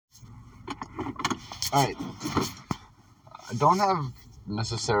Alright, I don't have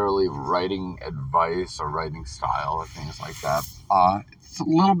necessarily writing advice or writing style or things like that. It's a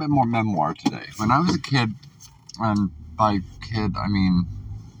little bit more memoir today. When I was a kid, and by kid I mean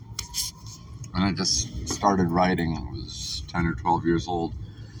when I just started writing, I was 10 or 12 years old,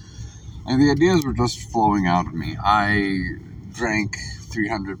 and the ideas were just flowing out of me. I drank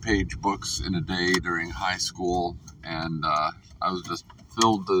 300-page books in a day during high school, and I was just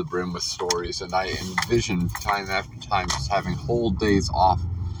filled to the brim with stories, and I envisioned time after time just having whole days off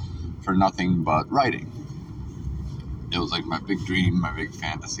for nothing but writing. It was like my big dream, my big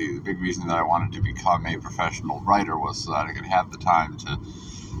fantasy. The big reason that I wanted to become a professional writer was so that I could have the time to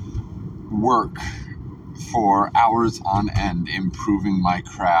work for hours on end, improving my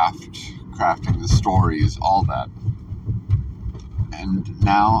craft, crafting the stories, all that. And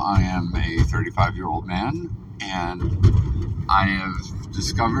now I am a 35-year-old man, and I have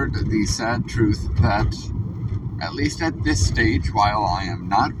discovered the sad truth that, at least at this stage, while I am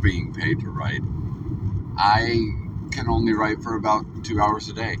not being paid to write, I can only write for about 2 hours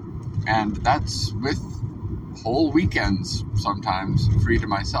a day. And that's with whole weekends sometimes free to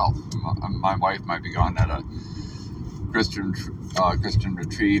myself. My wife might be gone at a Christian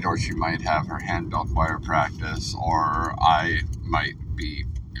retreat, or she might have her hand off choir practice, or I might be,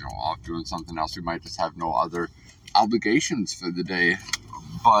 off doing something else. We might just have no other obligations for the day,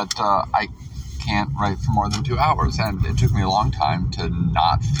 but I can't write for more than 2 hours, and it took me a long time to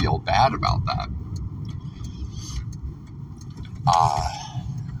not feel bad about that.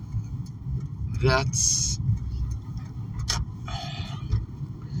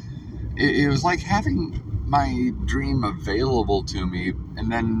 It was like having my dream available to me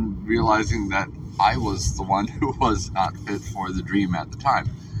and then realizing that I was the one who was not fit for the dream at the time.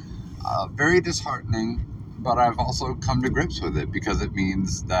 Very disheartening, but I've also come to grips with it, because it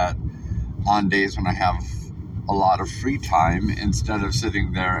means that on days when I have a lot of free time, instead of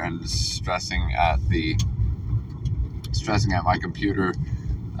sitting there and stressing at my computer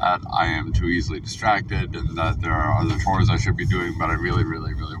that I am too easily distracted and that there are other chores I should be doing, but I really,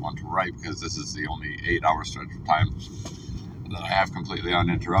 really, really want to write because this is the only 8-hour stretch of time that I have completely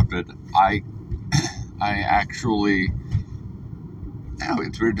uninterrupted. I actually,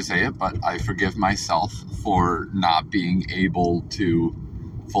 it's weird to say it, but I forgive myself for not being able to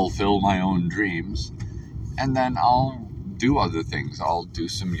fulfill my own dreams, and then I'll do other things. I'll do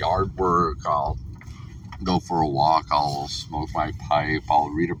some yard work, I'll go for a walk, I'll smoke my pipe,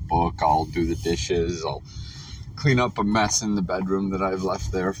 I'll read a book, I'll do the dishes, I'll clean up a mess in the bedroom that I've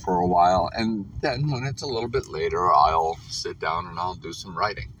left there for a while, and then when it's a little bit later, I'll sit down and I'll do some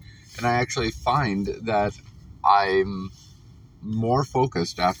writing. And I actually find that I'm more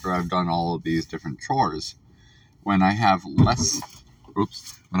focused after I've done all of these different chores. When I have less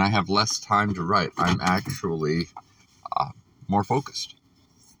time to write, I'm actually more focused.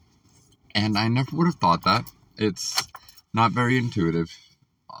 And I never would have thought that. It's not very intuitive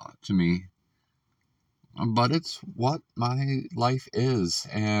to me, but it's what my life is,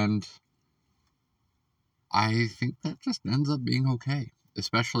 and I think that just ends up being okay,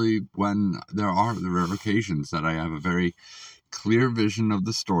 especially when there are the rare occasions that I have a very clear vision of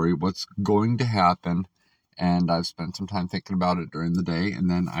the story, what's going to happen, and I've spent some time thinking about it during the day, and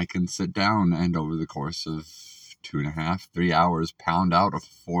then I can sit down and over the course of 2.5-3 hours pound out a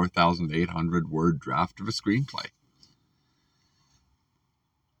 4,800 word draft of a screenplay.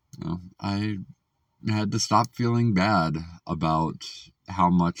 I had to stop feeling bad about how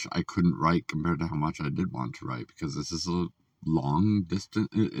much I couldn't write compared to how much I did want to write, because this is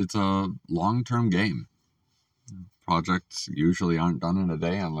it's a long-term game. Projects usually aren't done in a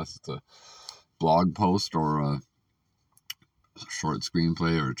day unless it's a blog post or a short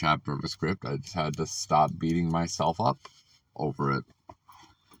screenplay or a chapter of a script. I just had to stop beating myself up over it.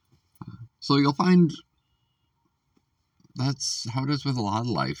 So you'll find that's how it is with a lot of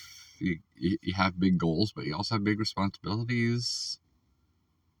life. You have big goals, but you also have big responsibilities.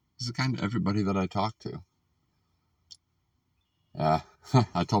 This is kind of everybody that I talk to.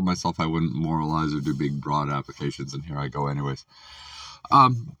 I told myself I wouldn't moralize or do big, broad applications, and here I go anyways.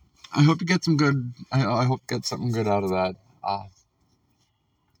 I hope you get some good, I hope you get something good out of that.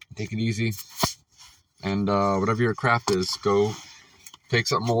 Take it easy, and whatever your craft is, go take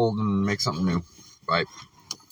something old and make something new. Bye.